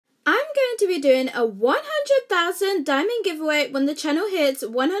to be doing a 100,000 diamond giveaway when the channel hits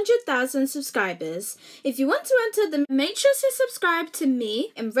 100,000 subscribers. If you want to enter, then make sure to subscribe to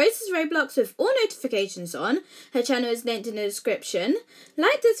me and Rose's Roblox with all notifications on. Her channel is linked in the description.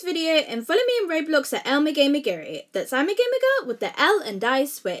 Like this video and follow me in Roblox at ImaGamerGirl. That's ImaGamerGirl with the L and I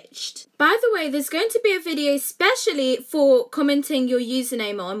switched. By the way, there's going to be a video specially for commenting your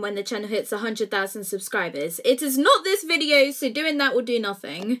username on when the channel hits 100,000 subscribers. It is not this video, so doing that will do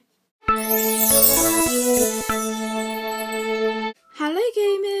nothing. Hello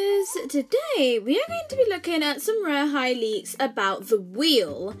gamers! Today we are going to be looking at some Royale High leaks about the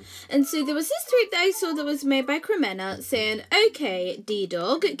wheel. And so there was this tweet that I saw that was made by Cremena saying, "Okay,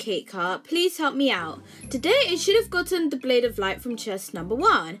 D-Dog, Cake Heart, please help me out. Today it should have gotten the Blade of Light from chest number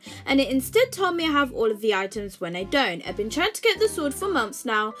 1, and it instead told me I have all of the items when I don't. I've been trying to get the sword for months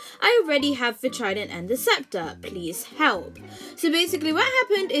now. I already have the trident and the scepter. Please help." So basically what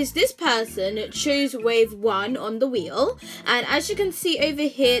happened is this person chose wave 1 on the wheel, and as you can see over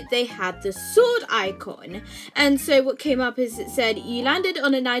here they had the sword icon, and so what came up is it said, "You landed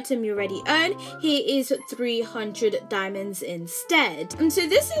on an item you already own. Here is 300 diamonds instead." And so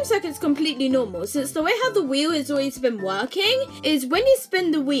this seems like it's completely normal, since the way how the wheel has always been working is when you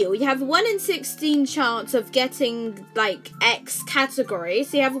spin the wheel you have a 1 in 16 chance of getting like X category.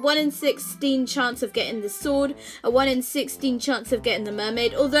 So you have a 1 in 16 chance of getting the sword, a 1 in 16 chance of getting the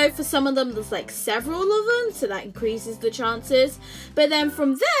mermaid, although for some of them there's like several of them, so that increases the chances. But then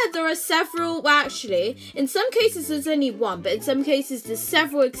from there are several, well actually in some cases there's only one, but in some cases there's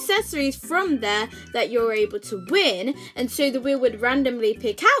several accessories from there that you're able to win, and so the wheel would randomly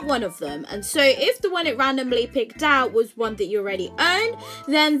pick out one of them. And so if the one it randomly picked out was one that you already owned,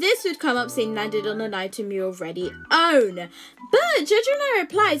 then this would come up saying landed on an item you already own. But judging on our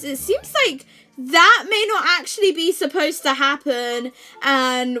replies, it seems like that may not actually be supposed to happen,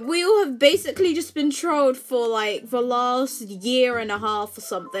 and we all have basically just been trolled for like the last year and a half or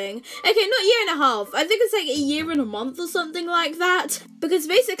something. Okay, not year and a half, I think it's like a year and a month or something like that. Because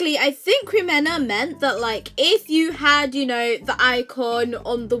basically I think Cremena meant that like if you had, you know, the icon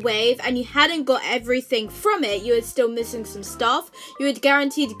on the wave and you hadn't got everything from it, you were still missing some stuff, you would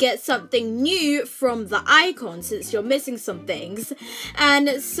guaranteed get something new from the icon since you're missing some things.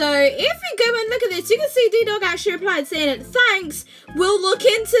 And so if we go and look at this, you can see D-Dog actually replied saying, "Thanks, we'll look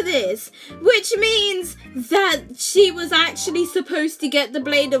into this," which means that she was actually supposed to get the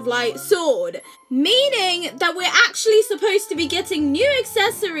Blade of Light sword, meaning that we're actually supposed to be getting new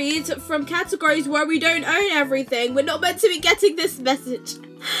accessories from categories where we don't own everything. We're not meant to be getting this message.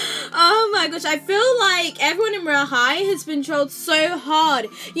 Oh my gosh, I feel like everyone in Royale High has been trolled so hard.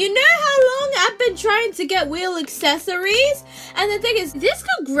 You know how long I've been trying to get wheel accessories? And the thing is, this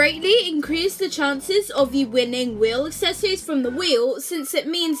could greatly increase the chances of you winning wheel accessories from the wheel, since it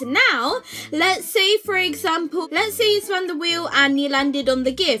means now, let's say for example, let's say you spun the wheel and you landed on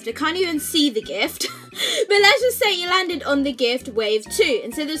the gift. I can't even see the gift. But let's just say you landed on the gift wave 2,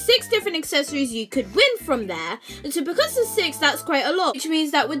 and so there's 6 different accessories you could win from there. And so because there's 6, that's quite a lot, which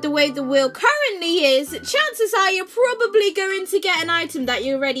means that with the way the wheel currently is, chances are you're probably going to get an item that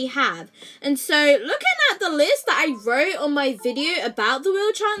you already have. And so looking at the list that I wrote on my video about the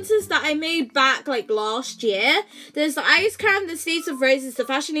wheel chances that I made back like last year, there's the ice crown, the sleeves of roses, the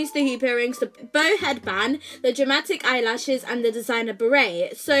fashionista hoop earrings, the bow headband, the dramatic eyelashes, and the designer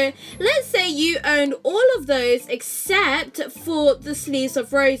beret. So let's say you owned all of those except for the sleeves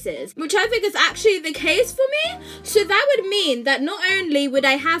of roses, which I think is actually the case for me. So that would mean that not only would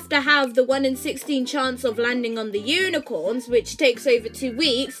I have to have the 1 in 16 chance of landing on the unicorns, which takes over 2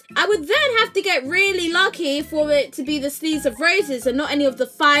 weeks, I would then have to get really lucky for it to be the sleeves of roses and not any of the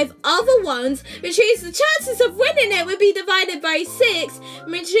 5 other ones, which means the chances of winning it would be divided by 6,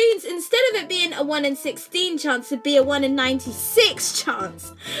 which means instead of it being a 1 in 16 chance, it'd be a 1 in 96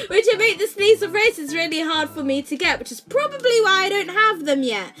 chance, which would make the sleeves of roses really hard for me to get, which is probably why I don't have them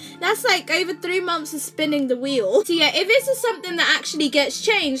yet. That's like over 3 months of spinning the wheel. So yeah, if this is something that actually gets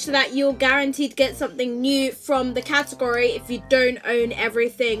changed so that you're guaranteed to get something new from the category if you don't own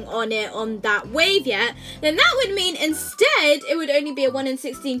everything on it on that wave yet, then that would mean instead it would only be a 1 in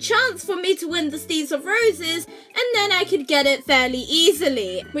 16 chance for me to win the Sleeves of Roses, and then I could get it fairly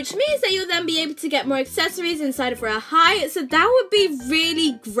easily, which means that you'll then be able to get more accessories inside of Royale High, so that would be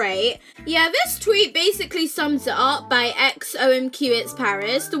really great. Yeah, this tweet tweet basically sums it up by XOMQ it's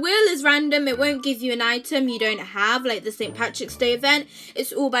Paris. The wheel is random. It won't give you an item you don't have, like the St. Patrick's Day event.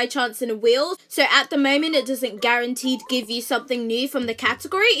 It's all by chance in a wheel. So at the moment, it doesn't guaranteed give you something new from the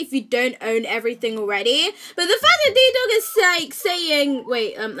category if you don't own everything already. But the fact that D-Dog is like saying,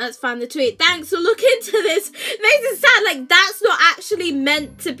 wait, let's find the tweet. Thanks for looking into this. Makes it sound like that's not actually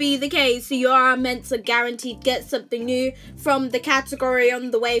meant to be the case. So you are meant to guaranteed get something new from the category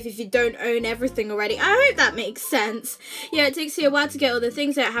on the wave if you don't own everything already. I hope that makes sense. Yeah, it takes you a while to get all the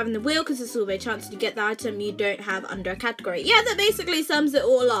things that have in the wheel because it's all by chance to get the item you don't have under a category. Yeah, that basically sums it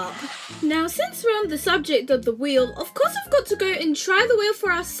all up. Now, since we're on the subject of the wheel, of course I've got to go and try the wheel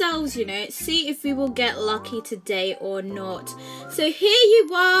for ourselves, you know, see if we will get lucky today or not. So here you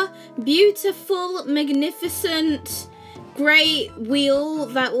are, beautiful, magnificent, great wheel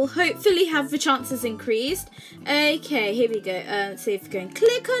that will hopefully have the chances increased. Okay, here we go. Let's see if we can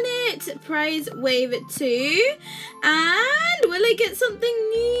click on it. Prize wave it 2. And will I get something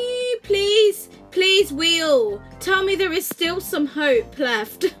new? Please, please wheel. Tell me there is still some hope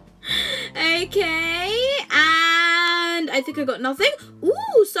left. Okay, and I think I got nothing.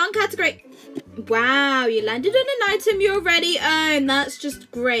 Ooh, song category. Wow, you landed on an item you already own. That's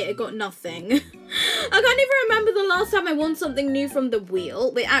just great. I got nothing. I can't even remember the last time I won something new from the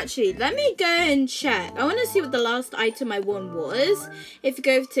wheel. Wait, actually, let me go and check. I want to see what the last item I won was. If you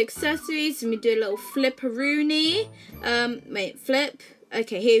go to accessories, let me do a little flipperoonie. Wait, flip.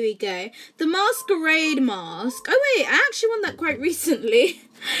 Okay, here we go. The masquerade mask. Oh wait, I actually won that quite recently.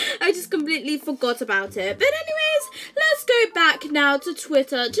 I just completely forgot about it. But anyways, let's go back now to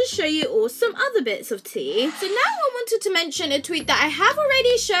Twitter to show you all some other bits of tea. So now I wanted to mention a tweet that I have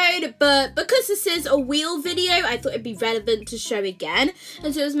already showed, but because this is a wheel video, I thought it'd be relevant to show again.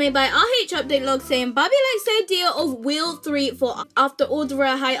 And so it was made by RH Update Log saying, Barbie likes the idea of Wheel 3 for after all the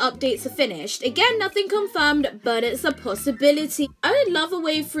Royale High updates are finished. Again, nothing confirmed, but it's a possibility. I would love a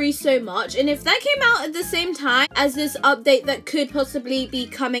Wave 3 so much, and if that came out at the same time as this update that could possibly be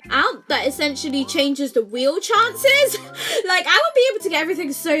coming out that essentially changes the wheel chances, like I would be able to get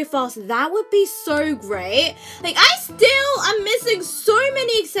everything so fast. That would be so great. Like I still am missing so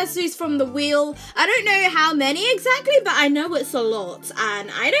many accessories from the wheel. I don't know how many exactly, but I know it's a lot, and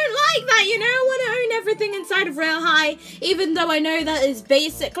I don't like that, you know. I want to own everything inside of Royale High, even though I know that is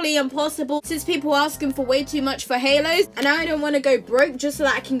basically impossible since people are asking for way too much for halos, and I don't want to go broke just so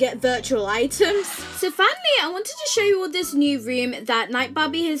that I can get virtual items. So finally, I wanted to show you all this new room that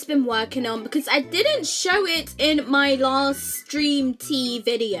Nightbarbie has been working on, because I didn't show it in my last stream tea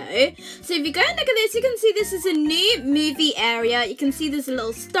video. So if you go and look at this, you can see this is a new movie area. You can see there's a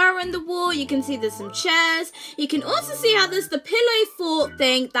little star on the wall. You can see there's some chairs. You can also see how there's the pillow fort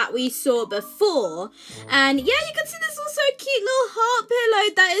thing that we saw before. And yeah, you can see there's also a cute little heart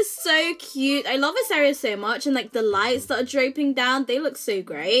pillow. That is so cute. I love this area so much, and like the lights that are draping down, they look so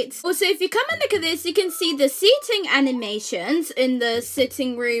great. Also, if you come and look at this, you can see the seating animations in the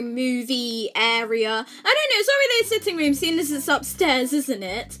sitting room movie area. I don't know, it's not really a sitting room, seeing as it's upstairs, isn't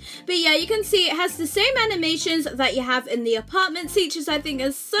it? But yeah, you can see it has the same animations that you have in the apartment seats, which I think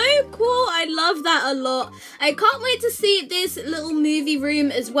is so cool. I love that a lot. I can't wait to see this little movie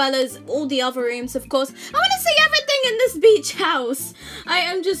room as well as all the other rooms, of course. I want to see everything in this beach house. I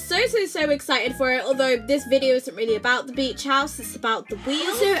am just so excited for it, although this video isn't really about the beach house, it's about the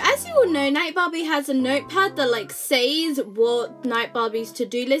wheel. So as you all know, Nightbarbie has a notepad that like says what Nightbarbie's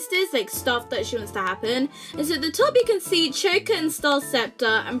to-do list is, like stuff that she wants to happen. And so at the top you can see Choker and Star Scepter.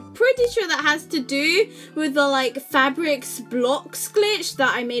 I'm pretty sure that has to do with the like fabrics blocks glitch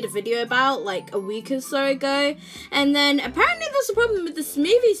that I made a video about like a week or so ago. And then apparently there's a problem with the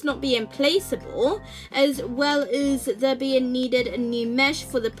smoothies not being placeable, as well as there being needed a new mesh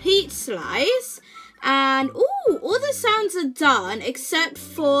for the peach slice. And ooh, all the sounds are done except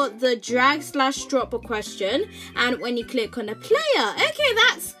for the drag/drop a question and when you click on a player. Okay,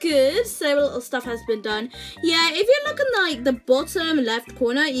 that's good. So a little stuff has been done. Yeah, if you look in like the bottom left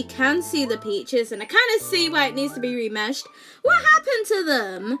corner, you can see the peaches, and I kind of see why it needs to be remeshed. What happened to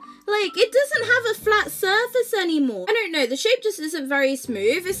them? Like, it doesn't have a flat surface anymore. I don't know, the shape just isn't very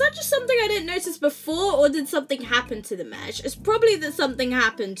smooth. Is that just something I didn't notice before, or did something happen to the mesh? It's probably that something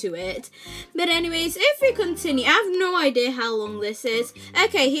happened to it. But anyways, if we continue, I have no idea how long this is.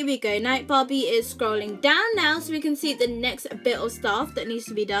 Okay, here we go. Nightbarbie is scrolling down now, so we can see the next bit of stuff that needs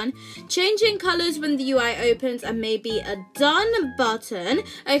to be done. Changing colors when the UI opens, and maybe a done button.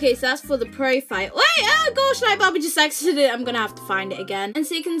 Okay, so that's for the profile. Wait, oh gosh, Nightbarbie just exited it. I'm gonna have to find it again. And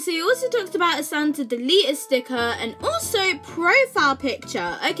so you can see also talked about a sound to delete a sticker, and also profile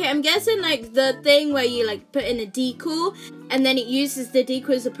picture. Okay, I'm guessing like the thing where you like put in a decal. and then it uses the deco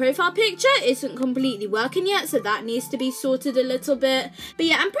as a profile picture isn't completely working yet, so that needs to be sorted a little bit. But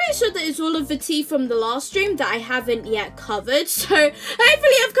yeah, I'm pretty sure that it's all of the tea from the last stream that I haven't yet covered, so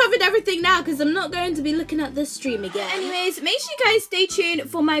hopefully I've covered everything now because I'm not going to be looking at this stream again. Anyways, make sure you guys stay tuned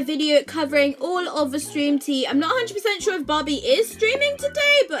for my video covering all of the stream tea. I'm not 100% sure if Barbie is streaming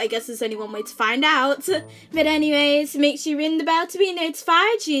today, but I guess there's only one way to find out. But anyways, make sure you ring the bell to be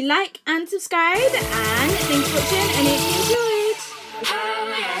notified, you like and subscribe, and thanks for watching, and if you enjoyed,